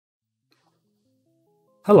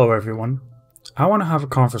Hello everyone. I want to have a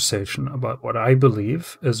conversation about what I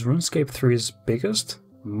believe is RuneScape 3's biggest,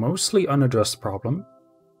 mostly unaddressed problem,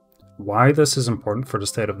 why this is important for the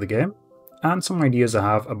state of the game, and some ideas I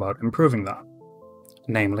have about improving that.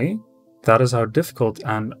 Namely, that is how difficult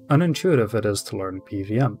and unintuitive it is to learn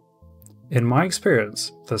PvM. In my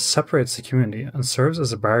experience, this separates the community and serves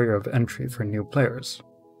as a barrier of entry for new players.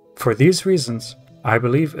 For these reasons, I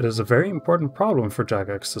believe it is a very important problem for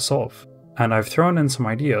Jagex to solve, and I've thrown in some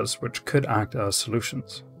ideas which could act as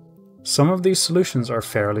solutions. Some of these solutions are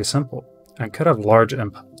fairly simple and could have large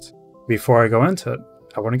impact. Before I go into it,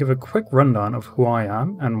 I want to give a quick rundown of who I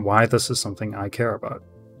am and why this is something I care about.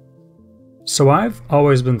 So I've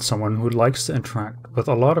always been someone who likes to interact with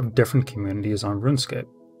a lot of different communities on RuneScape.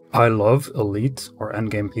 I love elite or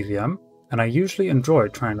endgame PvM, and I usually enjoy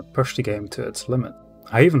trying to push the game to its limit.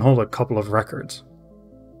 I even hold a couple of records.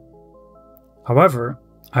 However,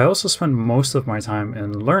 I also spend most of my time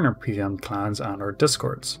in learner PvM clans and or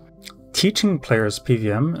discords. Teaching players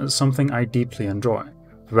PvM is something I deeply enjoy,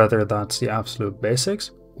 whether that's the absolute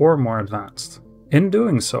basics or more advanced. In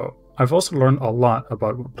doing so, I've also learned a lot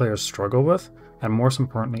about what players struggle with and most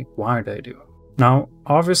importantly, why they do. Now,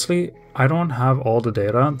 obviously, I don't have all the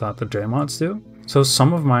data that the JMods do, so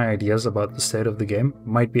some of my ideas about the state of the game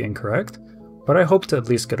might be incorrect, but I hope to at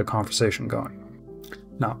least get a conversation going.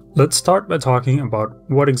 Now, let's start by talking about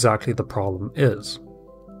what exactly the problem is.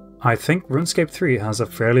 I think RuneScape 3 has a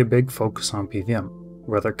fairly big focus on PvM,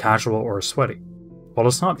 whether casual or sweaty. While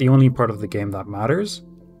it's not the only part of the game that matters,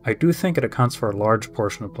 I do think it accounts for a large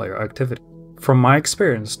portion of player activity. From my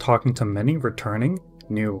experience talking to many returning,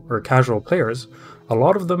 new, or casual players, a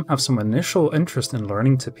lot of them have some initial interest in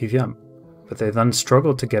learning to PvM, but they then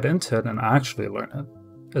struggle to get into it and actually learn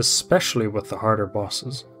it, especially with the harder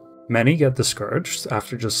bosses. Many get discouraged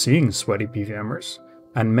after just seeing sweaty PvMers,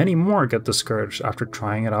 and many more get discouraged after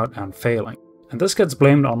trying it out and failing. And this gets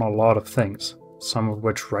blamed on a lot of things, some of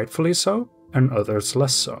which rightfully so, and others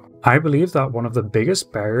less so. I believe that one of the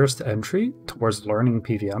biggest barriers to entry towards learning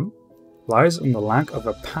PvM lies in the lack of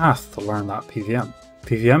a path to learn that PvM.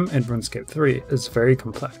 PvM in RuneScape 3 is very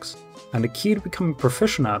complex, and the key to becoming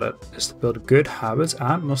proficient at it is to build good habits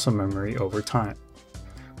and muscle memory over time.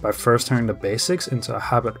 By first turning the basics into a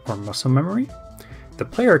habit or muscle memory, the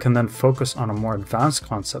player can then focus on a more advanced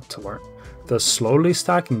concept to learn, thus slowly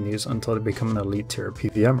stacking these until they become an elite tier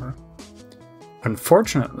PvMer.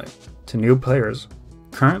 Unfortunately, to new players,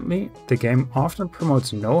 currently the game often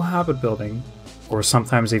promotes no habit building, or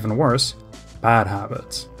sometimes even worse, bad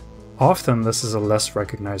habits. Often this is a less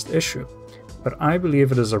recognized issue, but I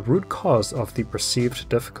believe it is a root cause of the perceived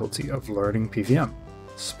difficulty of learning PvM.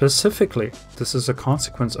 Specifically, this is a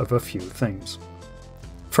consequence of a few things.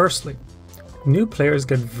 Firstly, new players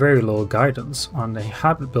get very little guidance on the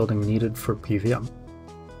habit building needed for PvM.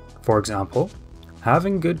 For example,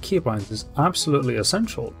 having good keybinds is absolutely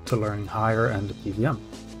essential to learning higher end PvM,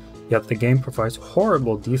 yet the game provides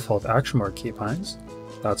horrible default action bar keybinds,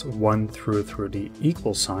 that's 1 through the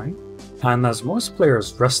equal sign, and as most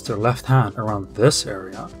players rest their left hand around this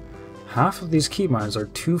area, half of these keybinds are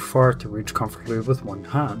too far to reach comfortably with one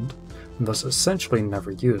hand, and thus essentially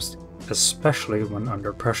never used, especially when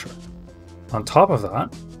under pressure. On top of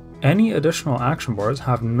that, any additional action bars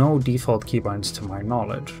have no default keybinds to my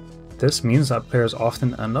knowledge. This means that players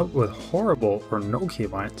often end up with horrible or no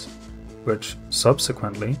keybinds, which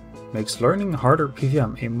subsequently makes learning harder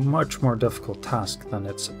PvM a much more difficult task than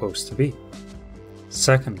it's supposed to be.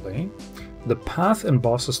 Secondly, the path and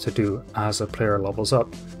bosses to do as a player levels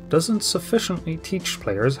up doesn't sufficiently teach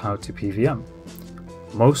players how to PvM.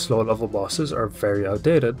 Most low-level bosses are very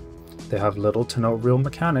outdated, they have little to no real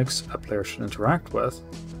mechanics a player should interact with,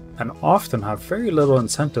 and often have very little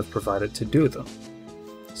incentive provided to do them.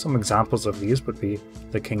 Some examples of these would be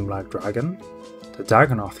the King Black Dragon, the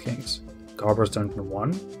Dagonoth Kings, Gobbler's Dungeon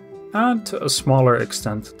 1, and to a smaller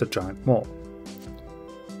extent the Giant Mole.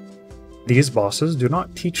 These bosses do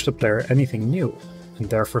not teach the player anything new, and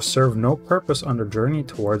therefore serve no purpose on the journey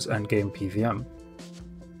towards endgame PvM.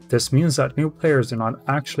 This means that new players do not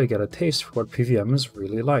actually get a taste for what PvM is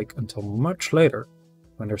really like until much later,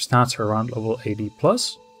 when their stats are around level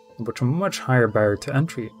 80+, which a much higher barrier to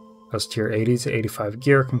entry, as tier 80 to 85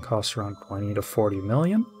 gear can cost around 20 to 40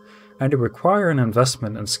 million, and they require an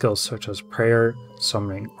investment in skills such as prayer,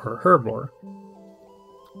 summoning, or herblore.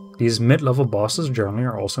 These mid-level bosses generally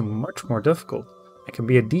are also much more difficult, and can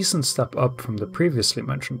be a decent step up from the previously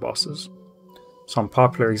mentioned bosses. Some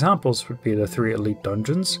popular examples would be the 3 elite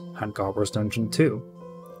dungeons and Gobbler's Dungeon 2.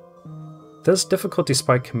 This difficulty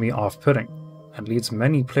spike can be off-putting, and leads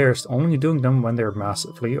many players to only doing them when they are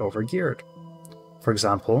massively overgeared. For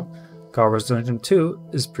example, Galra's Dungeon 2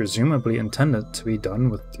 is presumably intended to be done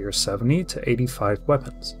with tier 70 to 85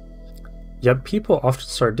 weapons. Yet people often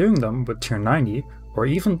start doing them with tier 90 or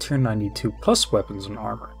even tier 92 plus weapons and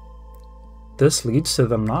armor. This leads to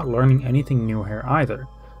them not learning anything new here either,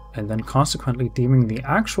 and then consequently deeming the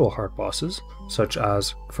actual hard bosses, such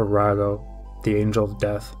as Virago, the Angel of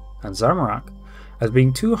Death, and Zamorak, as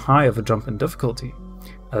being too high of a jump in difficulty,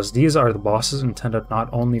 as these are the bosses intended not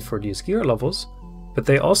only for these gear levels, but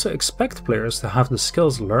they also expect players to have the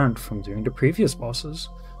skills learned from doing the previous bosses,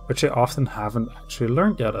 which they often haven't actually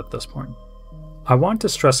learned yet at this point. I want to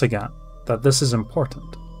stress again that this is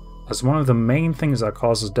important, as one of the main things that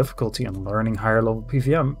causes difficulty in learning higher level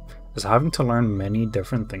PvM is having to learn many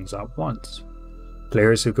different things at once.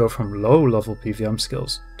 Players who go from low level PvM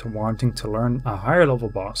skills to wanting to learn a higher level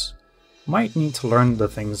boss might need to learn the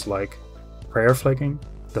things like prayer flicking,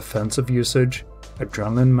 defensive usage,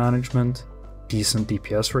 adrenaline management, decent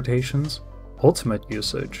DPS rotations, ultimate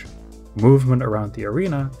usage, movement around the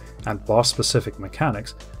arena, and boss specific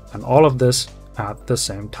mechanics, and all of this at the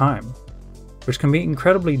same time, which can be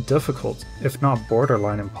incredibly difficult, if not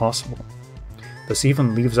borderline impossible. This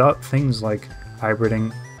even leaves out things like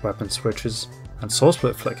hybriding, weapon switches, and soul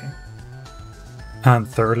split flicking. And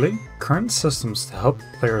thirdly, current systems to help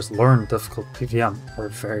players learn difficult PvM are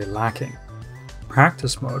very lacking.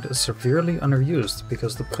 Practice mode is severely underused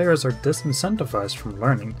because the players are disincentivized from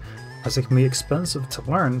learning, as it can be expensive to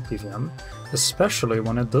learn PvM, especially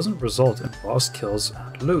when it doesn't result in boss kills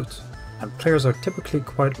and loot, and players are typically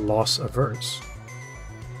quite loss averse.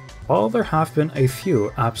 While there have been a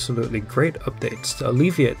few absolutely great updates to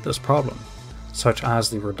alleviate this problem, such as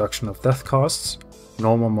the reduction of death costs,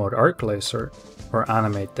 normal mode Arc Laser, or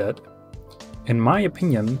Animate Dead, in my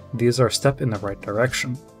opinion these are a step in the right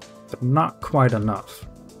direction, but not quite enough.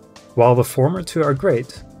 While the former two are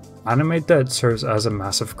great, Animate Dead serves as a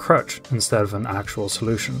massive crutch instead of an actual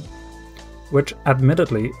solution, which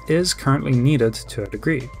admittedly is currently needed to a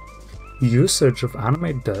degree. Usage of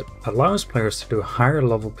Animate Dead allows players to do higher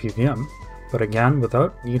level PvM, but again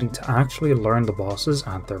without needing to actually learn the bosses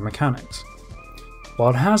and their mechanics.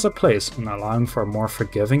 While it has a place in allowing for a more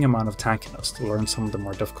forgiving amount of tankiness to learn some of the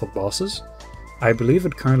more difficult bosses, I believe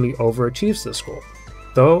it currently overachieves this goal,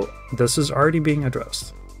 though this is already being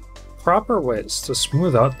addressed. Proper ways to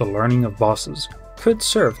smooth out the learning of bosses could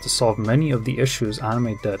serve to solve many of the issues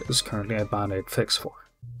Animate Dead is currently a band-aid fix for.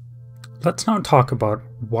 Let's now talk about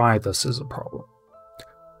why this is a problem.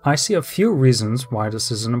 I see a few reasons why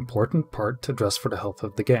this is an important part to address for the health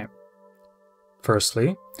of the game.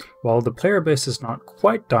 Firstly, while the player base is not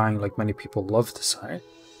quite dying like many people love to say,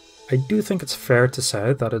 I do think it's fair to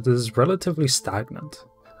say that it is relatively stagnant.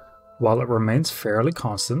 While it remains fairly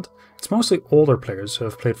constant, it's mostly older players who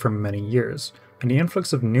have played for many years, and the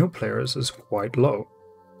influx of new players is quite low.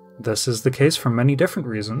 This is the case for many different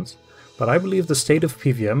reasons, but I believe the state of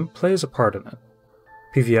PvM plays a part in it.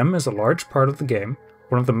 PvM is a large part of the game,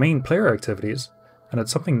 one of the main player activities, and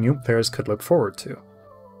it's something new players could look forward to.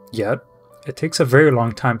 Yet, it takes a very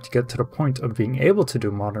long time to get to the point of being able to do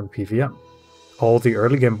modern PvM. All the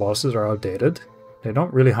early game bosses are outdated, they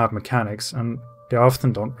don't really have mechanics, and they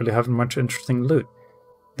often don't really have much interesting loot.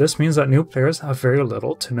 This means that new players have very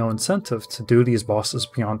little to no incentive to do these bosses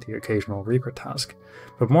beyond the occasional Reaper task,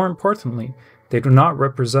 but more importantly, they do not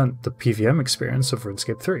represent the PvM experience of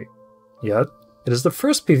Runescape 3. Yet, it is the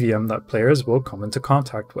first PvM that players will come into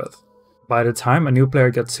contact with. By the time a new player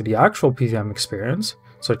gets to the actual PvM experience,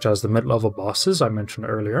 such as the mid-level bosses I mentioned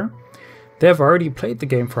earlier, they have already played the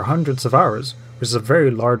game for hundreds of hours, which is a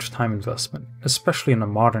very large time investment, especially in the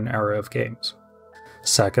modern era of games.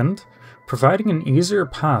 Second, providing an easier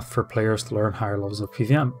path for players to learn higher levels of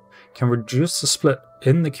PvM can reduce the split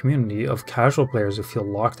in the community of casual players who feel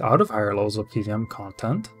locked out of higher levels of PvM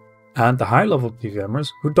content, and the high-level PvMers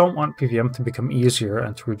who don't want PvM to become easier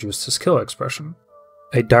and to reduce the skill expression.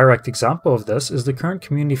 A direct example of this is the current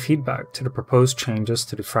community feedback to the proposed changes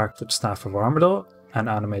to the Fractured Staff of Armadyl and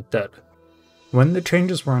Animate Dead. When the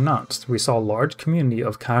changes were announced, we saw a large community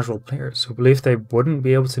of casual players who believed they wouldn't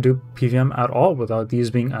be able to do PvM at all without these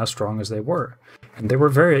being as strong as they were, and they were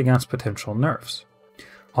very against potential nerfs.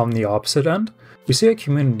 On the opposite end, we see a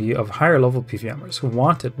community of higher level PvMers who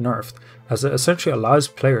want it nerfed, as it essentially allows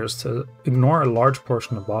players to ignore a large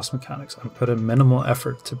portion of boss mechanics and put in minimal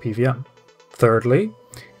effort to PvM. Thirdly,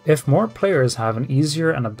 if more players have an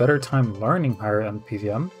easier and a better time learning higher end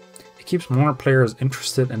PvM, it keeps more players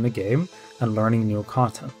interested in the game and learning new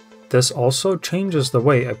content. This also changes the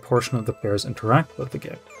way a portion of the players interact with the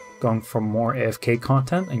game, going from more AFK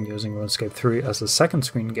content and using RuneScape 3 as a second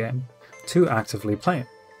screen game, to actively playing.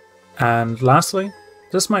 And lastly,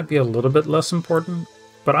 this might be a little bit less important,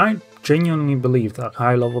 but I genuinely believe that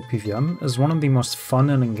high-level PvM is one of the most fun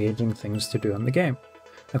and engaging things to do in the game,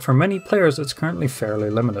 and for many players it's currently fairly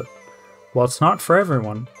limited. While it's not for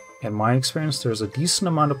everyone, in my experience there's a decent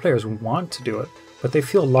amount of players who want to do it, but they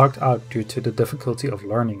feel locked out due to the difficulty of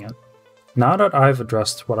learning it. Now that I've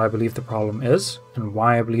addressed what I believe the problem is, and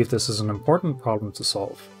why I believe this is an important problem to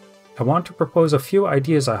solve, I want to propose a few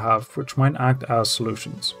ideas I have which might act as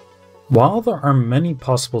solutions. While there are many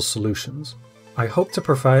possible solutions, I hope to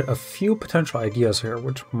provide a few potential ideas here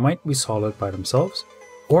which might be solid by themselves,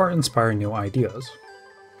 or inspire new ideas.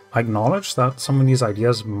 I acknowledge that some of these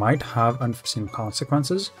ideas might have unforeseen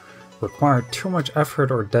consequences, require too much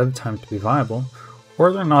effort or dev time to be viable,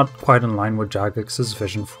 or they're not quite in line with Jagex's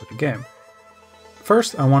vision for the game.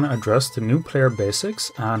 First, I want to address the new player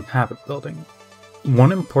basics and habit building.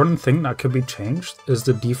 One important thing that could be changed is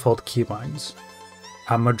the default keybinds.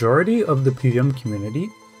 A majority of the PvM community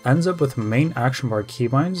ends up with main action bar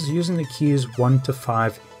keybinds using the keys 1 to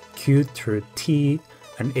 5, Q through T,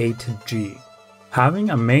 and A to G. Having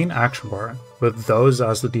a main action bar with those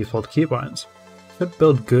as the default keybinds could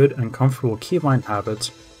build good and comfortable keybind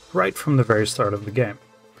habits right from the very start of the game.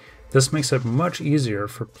 This makes it much easier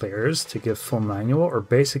for players to give full manual or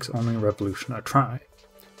basics only revolution a try.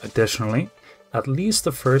 Additionally, at least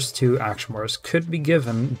the first two action bars could be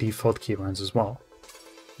given default keybinds as well.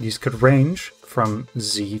 These could range from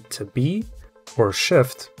Z to B or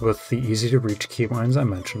shift with the easy to reach keybinds I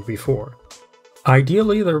mentioned before.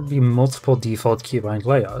 Ideally, there would be multiple default keybind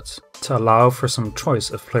layouts to allow for some choice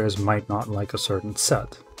if players might not like a certain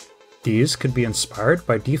set. These could be inspired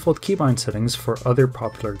by default keybind settings for other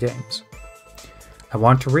popular games. I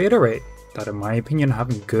want to reiterate that in my opinion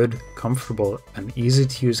having good, comfortable, and easy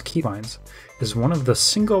to use keybinds is one of the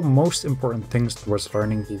single most important things towards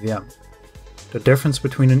learning PvM. The difference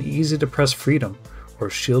between an easy to press freedom or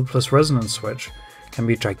shield plus resonance switch can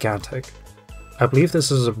be gigantic. I believe this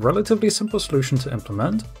is a relatively simple solution to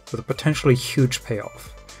implement with a potentially huge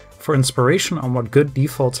payoff. For inspiration on what good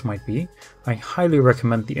defaults might be, I highly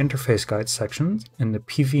recommend the interface guide section in the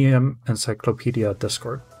PvM Encyclopedia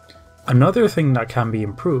Discord. Another thing that can be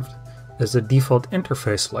improved is the default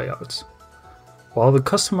interface layouts. While the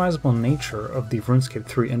customizable nature of the Runescape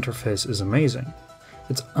 3 interface is amazing,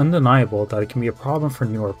 it's undeniable that it can be a problem for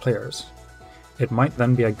newer players. It might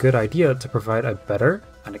then be a good idea to provide a better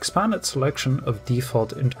and expanded selection of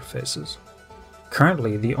default interfaces.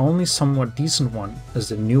 Currently, the only somewhat decent one is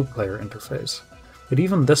the new player interface, but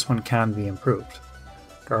even this one can be improved.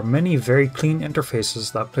 There are many very clean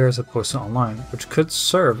interfaces that players have posted online which could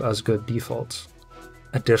serve as good defaults.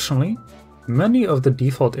 Additionally, many of the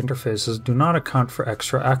default interfaces do not account for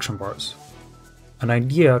extra action bars. An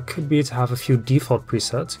idea could be to have a few default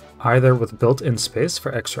presets, either with built-in space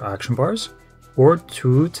for extra action bars, or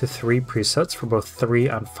 2 to 3 presets for both 3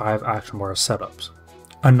 and 5 action bar setups.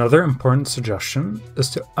 Another important suggestion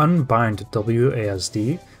is to unbind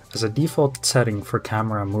WASD as a default setting for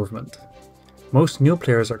camera movement. Most new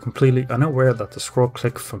players are completely unaware that the scroll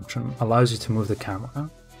click function allows you to move the camera.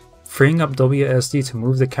 Freeing up WASD to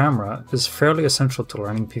move the camera is fairly essential to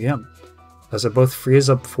learning PvM, as it both frees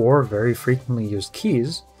up 4 very frequently used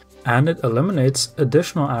keys, and it eliminates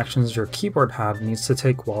additional actions your keyboard hand needs to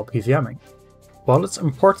take while PvMing. While it's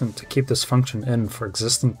important to keep this function in for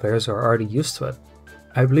existing players who are already used to it,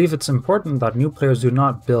 I believe it's important that new players do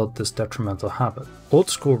not build this detrimental habit. Old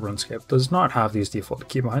school RuneScape does not have these default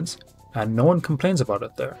keybinds, and no one complains about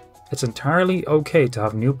it there. It's entirely okay to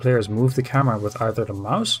have new players move the camera with either the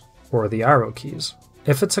mouse or the arrow keys.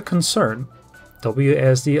 If it's a concern,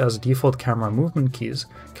 WASD as default camera movement keys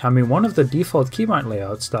can be one of the default keybind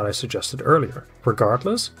layouts that I suggested earlier.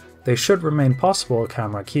 Regardless, they should remain possible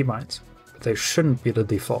camera keybinds, but they shouldn't be the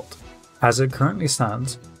default. As it currently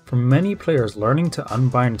stands, for many players, learning to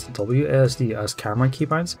unbind WASD as camera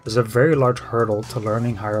keybinds is a very large hurdle to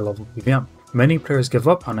learning higher level PvM. Many players give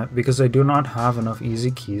up on it because they do not have enough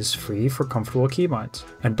easy keys free for comfortable keybinds,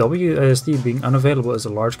 and WASD being unavailable is a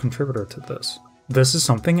large contributor to this. This is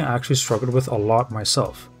something I actually struggled with a lot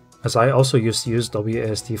myself, as I also used to use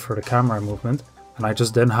WASD for the camera movement, and I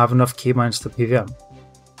just didn't have enough keybinds to PvM.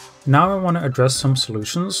 Now I want to address some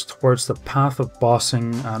solutions towards the path of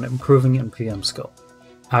bossing and improving in PvM skill.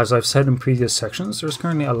 As I've said in previous sections, there's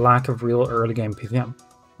currently a lack of real early game PvM,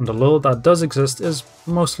 and the little that does exist is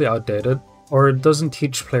mostly outdated, or it doesn't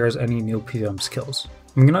teach players any new PvM skills.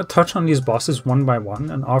 I'm going to touch on these bosses one by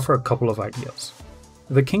one and offer a couple of ideas.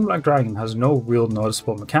 The King Black Dragon has no real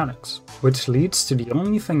noticeable mechanics, which leads to the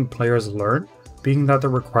only thing players learn being that they're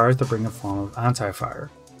required to bring a form of anti-fire.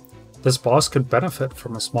 This boss could benefit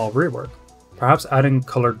from a small rework, perhaps adding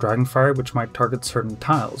colored dragonfire which might target certain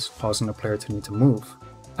tiles, causing the player to need to move.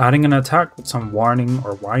 Adding an attack with some warning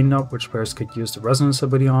or wind up which players could use the resonance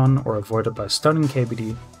ability on or avoid it by stunning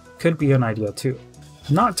KBD could be an idea too.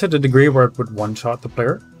 Not to the degree where it would one-shot the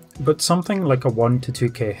player, but something like a 1 to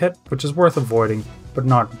 2k hit which is worth avoiding but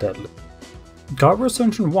not deadly. Godverse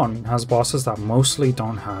Dungeon 1 has bosses that mostly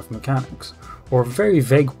don't have mechanics, or very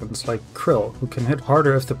vague ones like Krill who can hit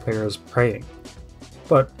harder if the player is praying.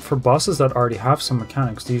 But for bosses that already have some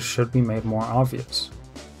mechanics, these should be made more obvious.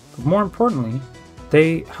 But more importantly,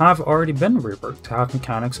 they have already been reworked to have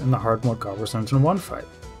mechanics in the hard mode Godverse Dungeon 1 fight.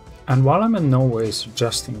 And while I'm in no way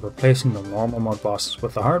suggesting replacing the normal mode bosses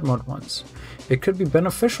with the hard mode ones, it could be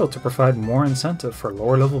beneficial to provide more incentive for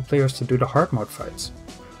lower level players to do the hard mode fights.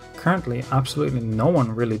 Currently, absolutely no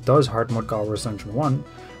one really does hard mode Godverse Dungeon 1,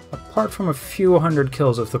 apart from a few hundred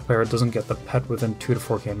kills if the player doesn't get the pet within 2 to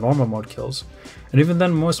 4k normal mode kills, and even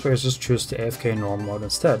then most players just choose to AFK normal mode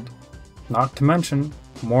instead. Not to mention,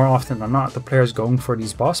 more often than not, the players going for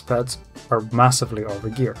these boss pets are massively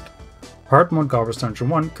overgeared. Hard mode Godverse Dungeon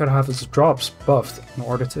 1 could have its drops buffed in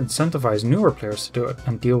order to incentivize newer players to do it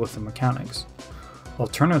and deal with the mechanics.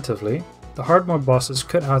 Alternatively, the hard mode bosses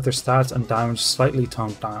could have their stats and damage slightly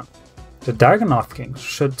toned down. The Dagonoth Kings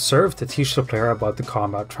should serve to teach the player about the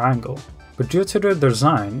combat triangle, but due to their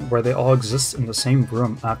design, where they all exist in the same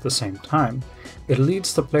room at the same time, it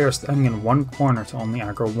leads to players standing in one corner to only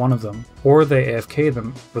aggro one of them, or they AFK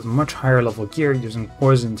them with much higher level gear using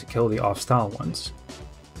poison to kill the off-style ones.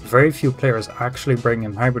 Very few players actually bring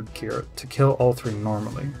in hybrid gear to kill all three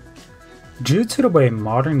normally. Due to the way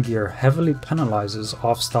modern gear heavily penalizes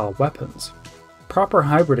off-style weapons, proper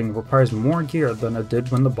hybriding requires more gear than it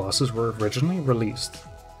did when the bosses were originally released.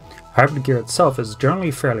 Hybrid gear itself is generally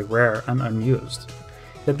fairly rare and unused,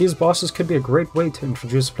 yet these bosses could be a great way to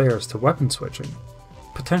introduce players to weapon switching.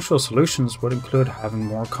 Potential solutions would include having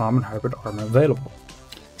more common hybrid armor available,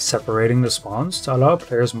 separating the spawns to allow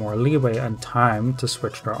players more leeway and time to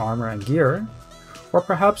switch their armor and gear, or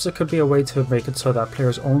perhaps it could be a way to make it so that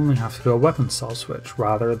players only have to do a weapon style switch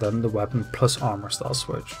rather than the weapon plus armor style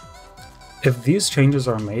switch. If these changes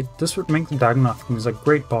are made, this would make the Dagonoth Kings a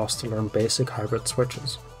great boss to learn basic hybrid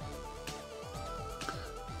switches.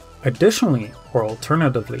 Additionally, or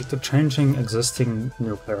alternatively to changing existing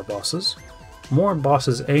new player bosses, more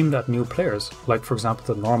bosses aimed at new players, like for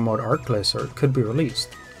example the normal mode Arc Glacier, could be released.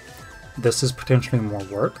 This is potentially more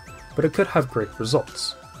work, but it could have great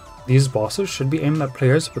results. These bosses should be aimed at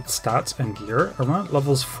players with stats and gear around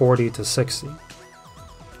levels 40 to 60.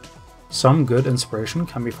 Some good inspiration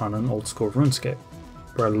can be found in old school Runescape,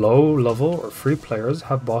 where low level or free players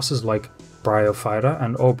have bosses like Bryophyta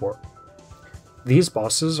and Obor. These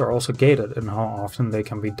bosses are also gated in how often they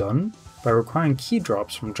can be done by requiring key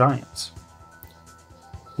drops from giants.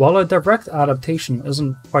 While a direct adaptation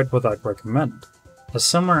isn't quite what I'd recommend, a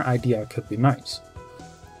similar idea could be nice.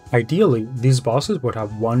 Ideally, these bosses would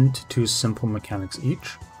have 1 to 2 simple mechanics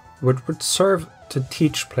each, which would serve to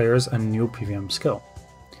teach players a new PvM skill.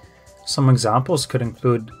 Some examples could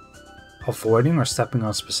include avoiding or stepping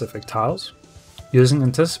on specific tiles, using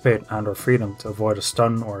Anticipate and/or Freedom to avoid a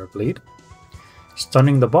stun or a bleed,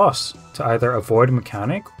 stunning the boss to either avoid a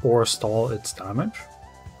mechanic or stall its damage,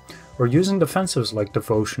 or using defensives like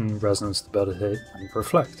Devotion, Resonance, Debilitate, and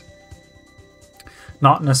Reflect.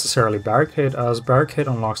 Not necessarily Barricade, as Barricade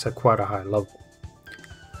unlocks at quite a high level.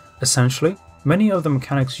 Essentially, many of the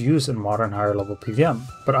mechanics used in modern higher level PvM,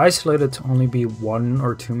 but isolated to only be 1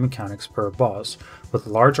 or 2 mechanics per boss, with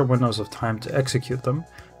larger windows of time to execute them,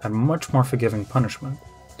 and much more forgiving punishment.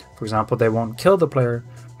 For example, they won't kill the player,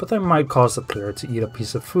 but they might cause the player to eat a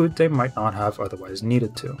piece of food they might not have otherwise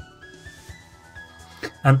needed to.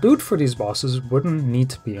 And loot for these bosses wouldn't need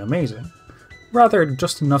to be amazing, rather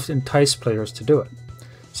just enough to entice players to do it.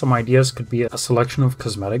 Some ideas could be a selection of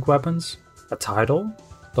cosmetic weapons, a title,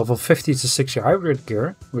 level 50 to 60 hybrid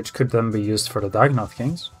gear, which could then be used for the Dagonoth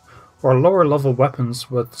Kings, or lower level weapons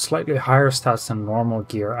with slightly higher stats than normal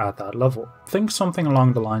gear at that level. Think something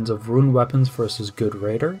along the lines of rune weapons versus good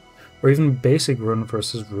raider, or even basic rune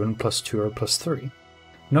versus rune +2 or +3.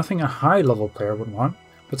 Nothing a high level player would want,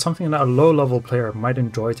 but something that a low level player might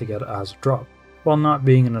enjoy to get as a drop, while not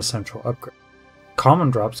being an essential upgrade.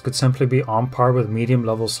 Common drops could simply be on par with medium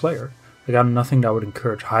level Slayer, again nothing that would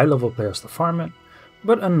encourage high level players to farm it,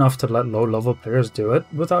 but enough to let low level players do it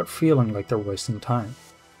without feeling like they're wasting time.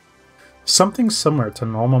 Something similar to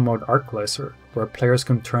normal mode Arc Glacier, where players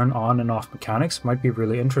can turn on and off mechanics, might be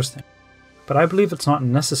really interesting, but I believe it's not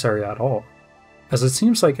necessary at all, as it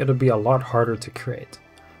seems like it'd be a lot harder to create.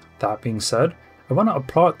 That being said, I want to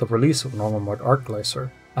applaud the release of normal mode Arc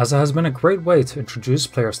Glacier, as it has been a great way to introduce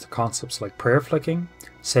players to concepts like prayer flicking,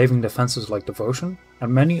 saving defenses like Devotion,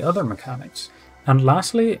 and many other mechanics, And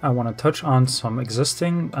lastly, I want to touch on some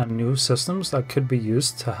existing and new systems that could be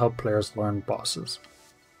used to help players learn bosses.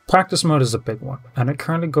 Practice mode is a big one, and it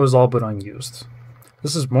currently goes all but unused.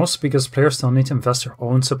 This is mostly because players still need to invest their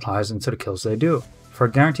own supplies into the kills they do, for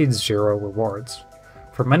guaranteed 0 rewards.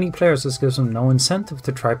 For many players, this gives them no incentive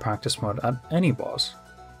to try practice mode at any boss.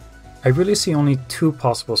 I really see only two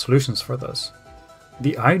possible solutions for this.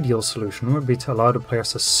 The ideal solution would be to allow the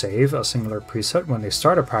players to save a singular preset when they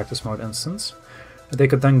start a practice mode instance. They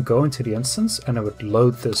could then go into the instance and it would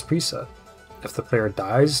load this preset. If the player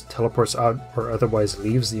dies, teleports out, or otherwise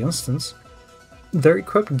leaves the instance, their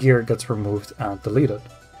equipped gear gets removed and deleted.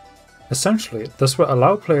 Essentially, this would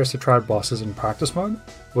allow players to try bosses in practice mode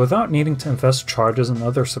without needing to invest charges in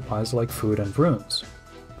other supplies like food and runes.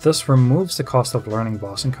 This removes the cost of learning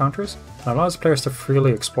boss encounters and allows players to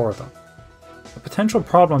freely explore them. A potential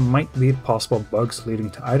problem might be possible bugs leading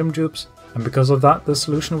to item dupes, and because of that, this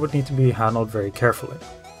solution would need to be handled very carefully.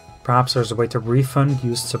 Perhaps there's a way to refund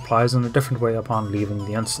used supplies in a different way upon leaving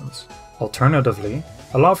the instance. Alternatively,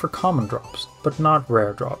 allow for common drops, but not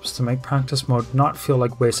rare drops, to make practice mode not feel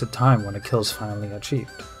like wasted time when a kill is finally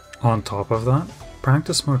achieved. On top of that,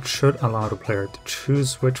 practice mode should allow the player to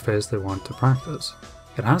choose which phase they want to practice.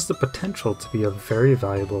 It has the potential to be a very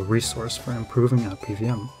valuable resource for improving at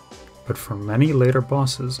PvM, but for many later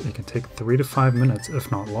bosses it can take 3 to 5 minutes,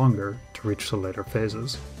 if not longer, to reach the later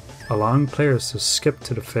phases. Allowing players to skip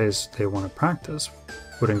to the phase they want to practice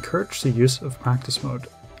would encourage the use of practice mode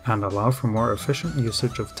and allow for more efficient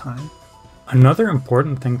usage of time. Another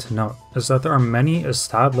important thing to note is that there are many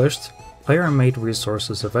established player-made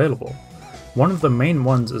resources available. One of the main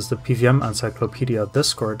ones is the PvM Encyclopedia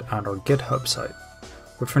Discord and or GitHub site,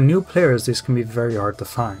 but for new players these can be very hard to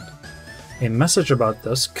find. A message about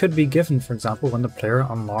this could be given, for example, when the player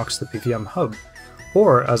unlocks the PvM hub,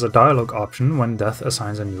 or as a dialogue option when Death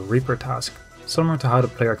assigns a new Reaper task, similar to how the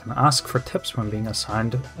player can ask for tips when being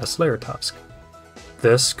assigned a Slayer task.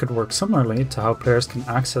 This could work similarly to how players can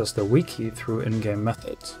access the wiki through in-game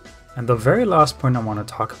methods. And the very last point I want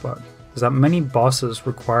to talk about is that many bosses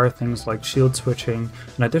require things like shield switching,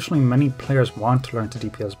 and additionally many players want to learn to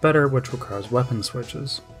DPS better, which requires weapon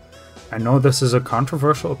switches. I know this is a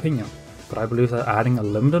controversial opinion, but I believe that adding a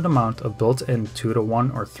limited amount of built-in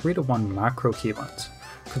 2-to-1 or 3-to-1 macro keybinds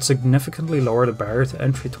could significantly lower the barrier to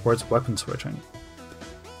entry towards weapon switching.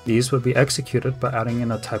 These would be executed by adding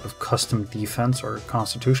in a type of custom defense or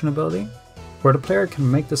constitution ability, where the player can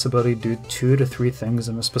make this ability do 2 to 3 things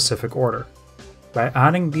in a specific order. By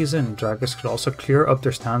adding these in, Jaggers could also clear up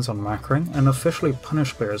their stance on macroing and officially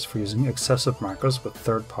punish players for using excessive macros with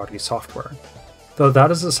third-party software. Though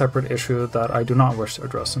that is a separate issue that I do not wish to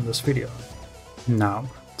address in this video. Now,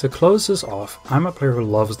 to close this off, I'm a player who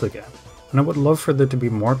loves the game, and I would love for there to be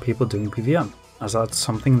more people doing PvM, as that's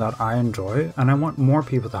something that I enjoy and I want more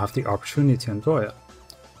people to have the opportunity to enjoy it.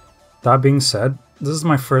 That being said, this is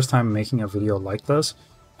my first time making a video like this,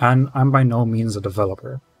 and I'm by no means a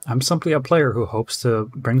developer. I'm simply a player who hopes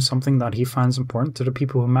to bring something that he finds important to the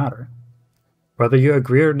people who matter. Whether you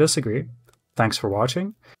agree or disagree, thanks for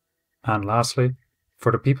watching, and lastly,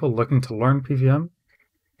 for the people looking to learn PvM,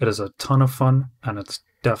 it is a ton of fun and it's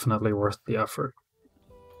definitely worth the effort.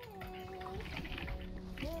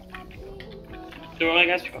 So I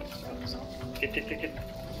guess get.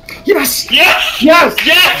 Yes! Yes! Yes!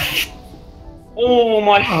 Yes! Oh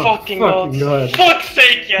my fucking god. Fuck's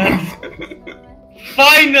sake, yes!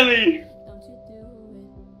 Finally!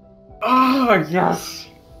 Oh, yes!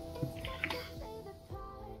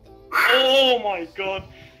 Oh my god.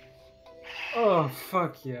 Oh,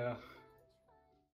 fuck yeah.